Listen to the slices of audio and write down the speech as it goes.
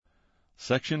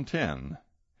Section 10.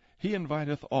 He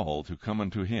inviteth all to come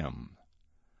unto him.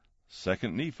 2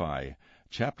 Nephi,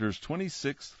 chapters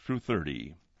 26 through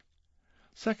 30.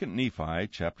 2 Nephi,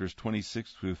 chapters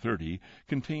 26 through 30,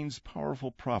 contains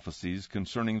powerful prophecies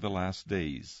concerning the last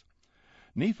days.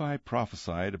 Nephi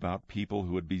prophesied about people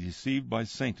who would be deceived by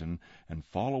Satan and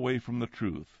fall away from the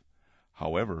truth.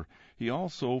 However, he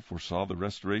also foresaw the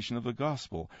restoration of the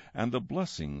gospel and the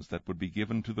blessings that would be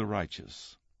given to the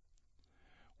righteous.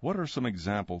 What are some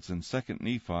examples in 2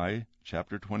 Nephi,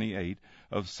 chapter 28,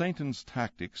 of Satan's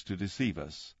tactics to deceive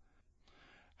us?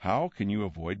 How can you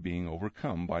avoid being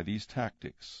overcome by these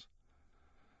tactics?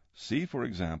 See, for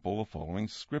example, the following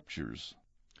scriptures.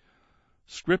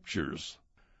 Scriptures.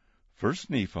 1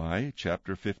 Nephi,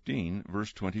 chapter 15,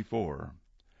 verse 24.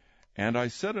 And I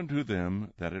said unto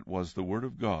them that it was the word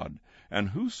of God, and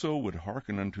whoso would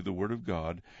hearken unto the word of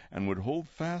God, and would hold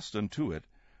fast unto it,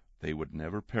 they would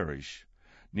never perish.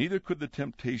 Neither could the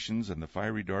temptations and the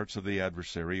fiery darts of the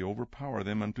adversary overpower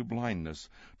them unto blindness,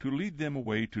 to lead them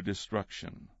away to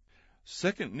destruction.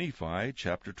 2 Nephi,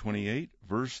 chapter 28,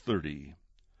 verse 30.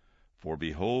 For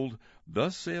behold,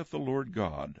 thus saith the Lord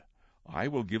God, I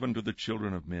will give unto the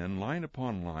children of men line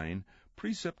upon line,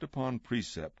 precept upon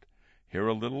precept, here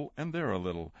a little, and there a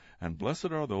little, and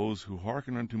blessed are those who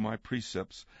hearken unto my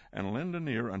precepts, and lend an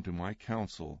ear unto my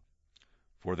counsel.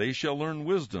 For they shall learn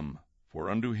wisdom, for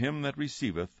unto him that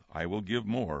receiveth I will give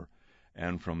more,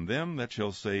 and from them that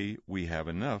shall say, We have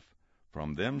enough,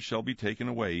 from them shall be taken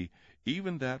away,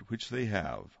 even that which they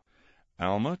have.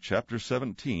 Alma, chapter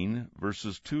 17,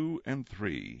 verses 2 and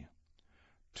 3.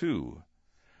 2.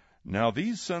 Now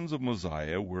these sons of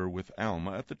Mosiah were with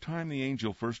Alma at the time the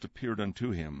angel first appeared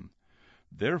unto him.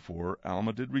 Therefore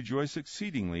Alma did rejoice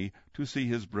exceedingly to see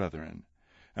his brethren.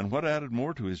 And what added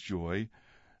more to his joy,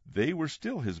 they were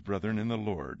still his brethren in the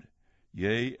Lord.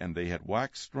 Yea, and they had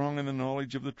waxed strong in the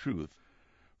knowledge of the truth.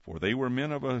 For they were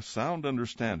men of a sound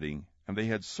understanding, and they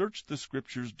had searched the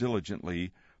Scriptures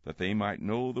diligently, that they might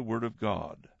know the word of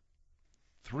God.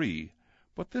 3.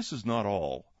 But this is not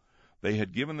all. They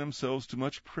had given themselves to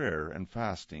much prayer and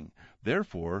fasting.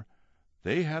 Therefore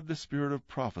they had the spirit of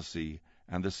prophecy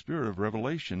and the spirit of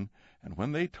revelation, and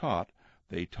when they taught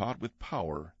with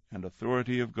power and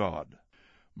authority of God.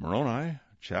 Moroni,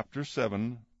 chapter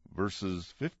 7,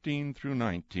 verses 15 through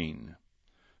 19.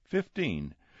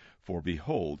 15. For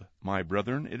behold, my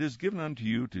brethren, it is given unto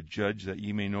you to judge that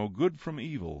ye may know good from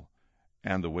evil.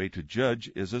 And the way to judge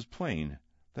is as plain,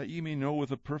 that ye may know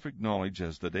with a perfect knowledge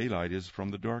as the daylight is from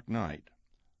the dark night.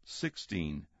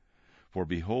 16. For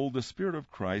behold, the Spirit of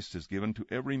Christ is given to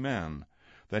every man,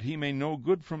 that he may know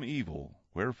good from evil.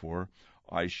 Wherefore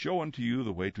I show unto you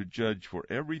the way to judge, for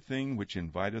everything which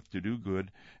inviteth to do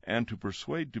good, and to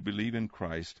persuade to believe in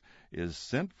Christ, is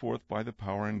sent forth by the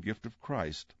power and gift of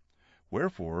Christ.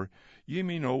 Wherefore ye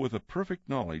may know with a perfect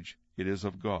knowledge it is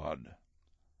of God.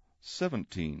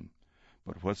 17.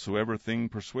 But whatsoever thing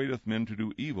persuadeth men to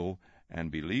do evil,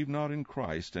 and believe not in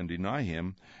Christ, and deny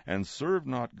him, and serve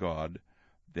not God,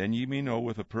 then ye may know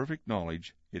with a perfect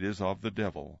knowledge it is of the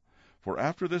devil. For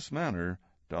after this manner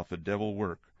doth the devil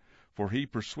work. For he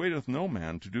persuadeth no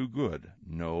man to do good,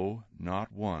 no,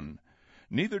 not one.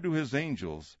 Neither do his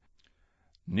angels,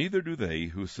 neither do they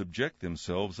who subject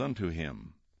themselves unto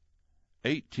him.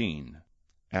 18.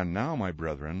 And now, my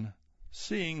brethren,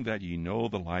 seeing that ye know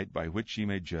the light by which ye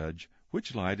may judge,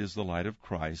 which light is the light of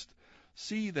Christ,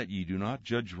 see that ye do not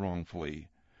judge wrongfully.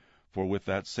 For with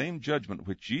that same judgment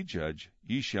which ye judge,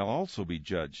 ye shall also be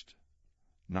judged.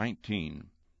 19.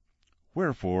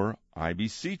 Wherefore I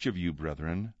beseech of you,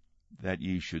 brethren, that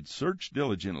ye should search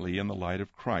diligently in the light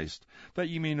of Christ, that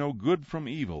ye may know good from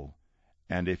evil.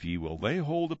 And if ye will lay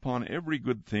hold upon every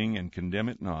good thing and condemn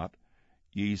it not,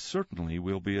 ye certainly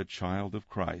will be a child of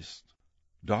Christ.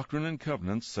 Doctrine and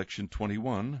Covenants, section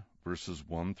 21, verses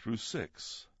 1 through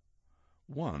 6.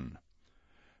 1.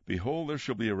 Behold, there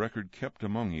shall be a record kept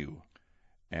among you,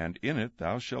 and in it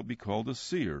thou shalt be called a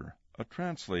seer, a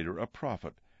translator, a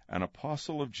prophet, an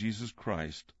apostle of Jesus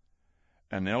Christ,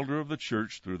 an elder of the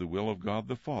church through the will of God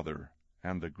the Father,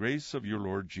 and the grace of your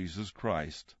Lord Jesus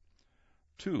Christ.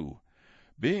 2.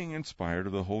 Being inspired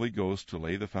of the Holy Ghost to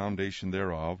lay the foundation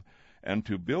thereof, and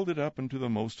to build it up into the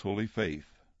most holy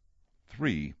faith.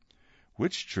 3.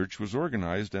 Which church was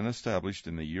organized and established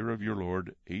in the year of your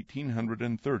Lord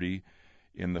 1830,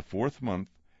 in the 4th month,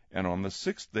 and on the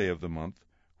 6th day of the month,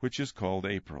 which is called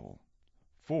April.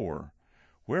 4.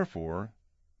 Wherefore,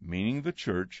 meaning the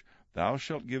church, thou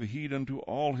shalt give heed unto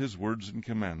all his words and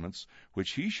commandments,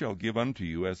 which he shall give unto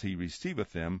you as he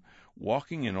receiveth them,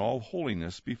 walking in all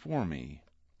holiness before me.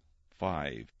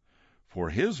 5. For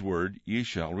his word ye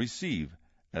shall receive,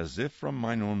 as if from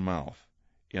mine own mouth,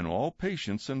 in all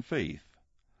patience and faith.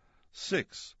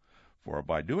 6. For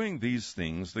by doing these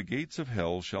things the gates of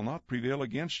hell shall not prevail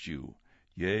against you.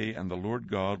 Yea, and the Lord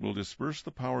God will disperse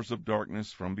the powers of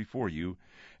darkness from before you,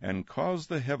 and cause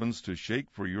the heavens to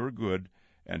shake for your good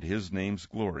and his name's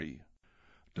glory.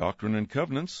 Doctrine and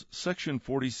Covenants, section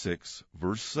 46,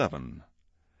 verse 7.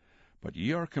 But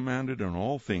ye are commanded in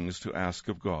all things to ask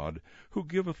of God, who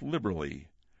giveth liberally,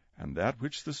 and that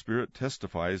which the Spirit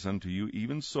testifies unto you,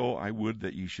 even so I would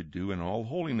that ye should do in all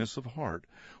holiness of heart,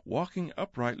 walking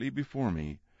uprightly before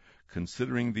me,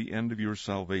 considering the end of your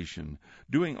salvation,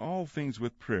 doing all things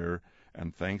with prayer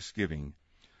and thanksgiving,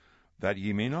 that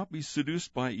ye may not be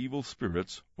seduced by evil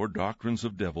spirits, or doctrines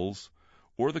of devils,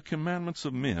 or the commandments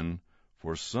of men,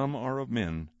 for some are of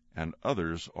men, and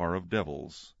others are of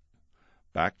devils.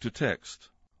 Back to text.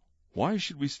 Why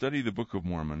should we study the Book of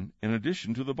Mormon in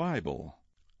addition to the Bible?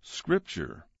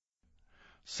 Scripture.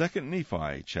 2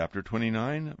 Nephi, chapter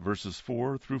 29, verses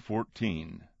 4 through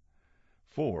 14.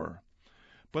 4.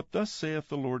 But thus saith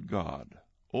the Lord God,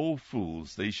 O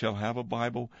fools, they shall have a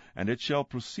Bible, and it shall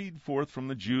proceed forth from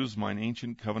the Jews, mine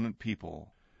ancient covenant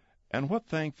people. And what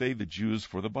thank they the Jews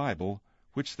for the Bible,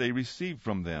 which they received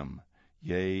from them?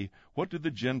 Yea, what do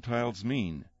the Gentiles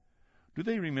mean? Do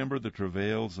they remember the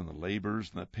travails and the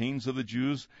labors and the pains of the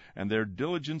Jews, and their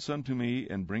diligence unto me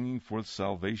in bringing forth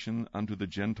salvation unto the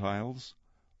Gentiles?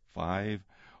 5.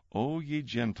 O ye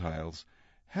Gentiles,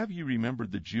 have ye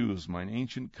remembered the Jews, mine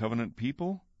ancient covenant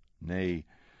people? Nay,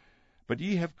 but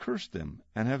ye have cursed them,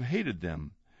 and have hated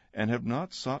them, and have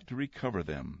not sought to recover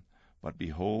them. But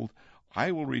behold,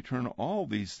 I will return all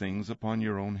these things upon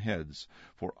your own heads,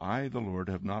 for I, the Lord,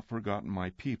 have not forgotten my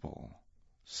people.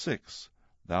 6.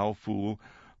 Thou fool,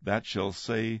 that shall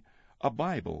say, A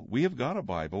Bible, we have got a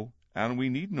Bible, and we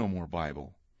need no more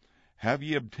Bible. Have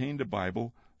ye obtained a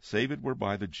Bible, save it were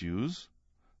by the Jews?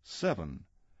 7.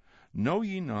 Know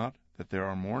ye not that there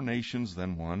are more nations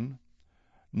than one?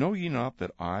 Know ye not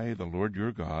that I, the Lord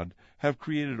your God, have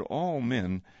created all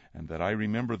men, and that I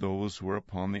remember those who are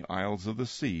upon the isles of the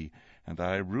sea, and that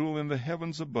I rule in the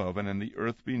heavens above and in the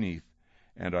earth beneath,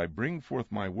 and I bring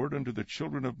forth my word unto the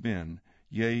children of men,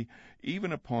 yea,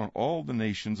 even upon all the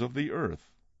nations of the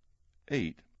earth.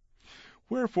 8.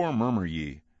 Wherefore murmur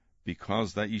ye,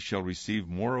 because that ye shall receive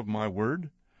more of my word?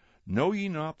 Know ye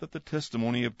not that the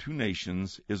testimony of 2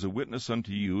 nations is a witness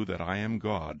unto you that I am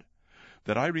God,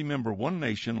 that I remember one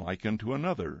nation like unto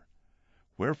another?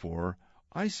 Wherefore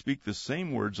I speak the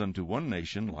same words unto one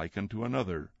nation like unto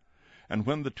another. And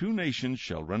when the 2 nations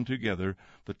shall run together,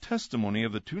 the testimony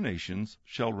of the 2 nations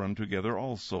shall run together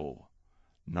also.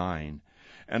 9.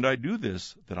 And I do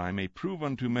this, that I may prove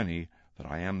unto many that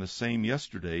I am the same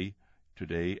yesterday,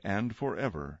 today, and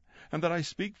forever, and that I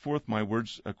speak forth my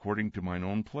words according to mine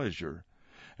own pleasure.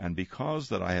 And because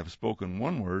that I have spoken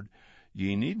one word,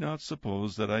 ye need not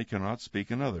suppose that I cannot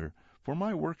speak another, for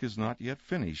my work is not yet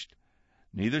finished,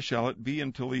 neither shall it be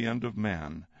until the end of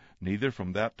man, neither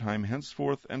from that time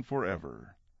henceforth and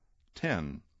forever.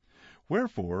 10.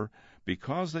 Wherefore,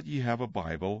 because that ye have a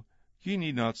Bible, ye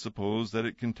need not suppose that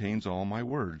it contains all my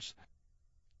words,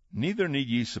 neither need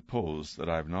ye suppose that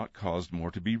I have not caused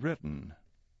more to be written.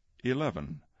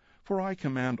 11. For I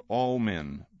command all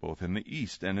men, both in the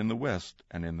east and in the west,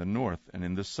 and in the north and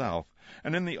in the south,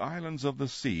 and in the islands of the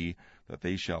sea, that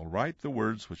they shall write the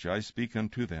words which I speak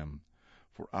unto them.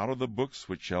 For out of the books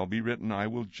which shall be written I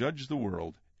will judge the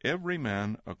world, every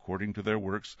man according to their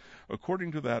works,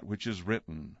 according to that which is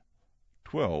written.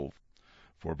 12.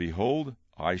 For behold,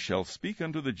 I shall speak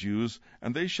unto the Jews,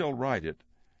 and they shall write it,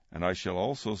 and I shall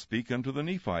also speak unto the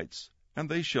Nephites, and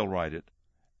they shall write it,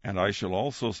 and I shall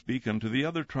also speak unto the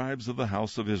other tribes of the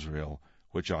house of Israel,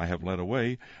 which I have led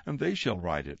away, and they shall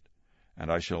write it,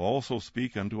 and I shall also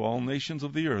speak unto all nations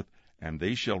of the earth, and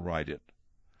they shall write it.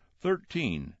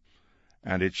 13.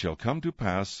 And it shall come to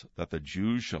pass that the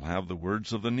Jews shall have the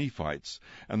words of the Nephites,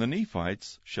 and the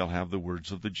Nephites shall have the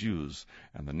words of the Jews,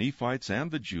 and the Nephites and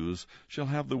the Jews shall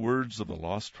have the words of the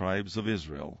lost tribes of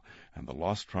Israel, and the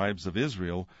lost tribes of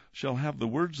Israel shall have the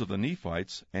words of the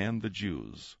Nephites and the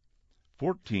Jews.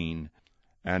 14.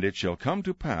 And it shall come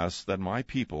to pass that my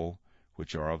people,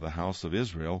 which are of the house of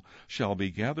Israel, shall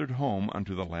be gathered home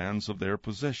unto the lands of their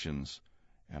possessions,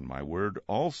 and my word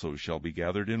also shall be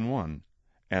gathered in one.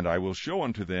 And I will show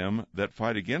unto them that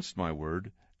fight against my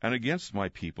word, and against my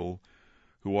people,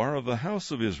 who are of the house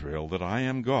of Israel, that I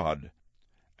am God,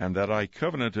 and that I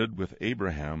covenanted with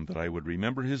Abraham that I would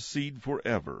remember his seed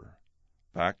forever.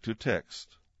 Back to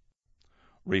text.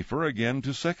 Refer again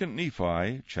to 2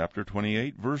 Nephi, chapter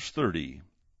 28, verse 30.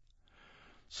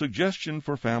 Suggestion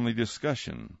for family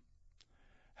discussion.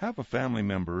 Have a family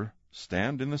member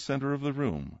stand in the center of the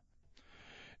room.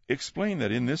 Explain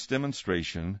that in this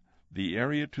demonstration, the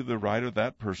area to the right of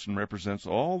that person represents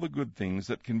all the good things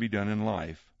that can be done in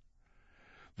life.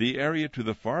 The area to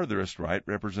the farthest right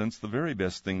represents the very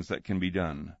best things that can be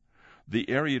done. The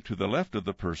area to the left of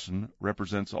the person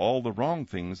represents all the wrong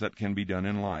things that can be done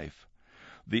in life.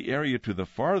 The area to the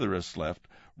farthest left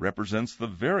represents the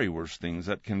very worst things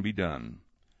that can be done.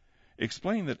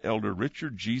 Explain that Elder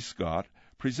Richard G. Scott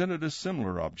presented a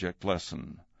similar object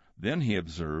lesson. Then he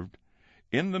observed,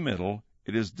 "In the middle,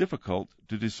 it is difficult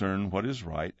to discern what is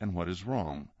right and what is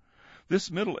wrong. This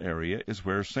middle area is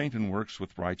where Satan works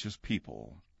with righteous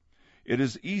people. It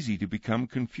is easy to become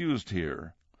confused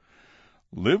here.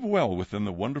 Live well within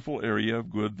the wonderful area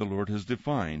of good the Lord has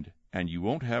defined, and you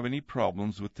won't have any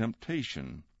problems with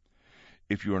temptation.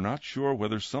 If you are not sure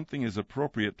whether something is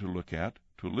appropriate to look at,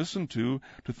 to listen to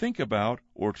think about,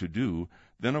 or to do,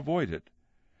 then avoid it.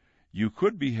 You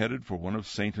could be headed for one of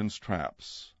Satan's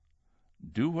traps."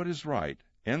 Do What is Right,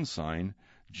 Ensign,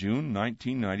 June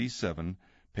 1997,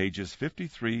 pages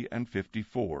 53 and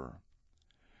 54.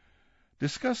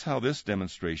 Discuss how this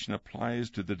demonstration applies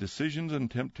to the decisions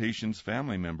and temptations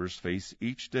family members face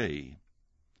each day.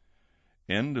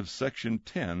 End of section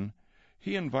 10.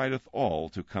 He inviteth all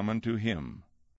to come unto him.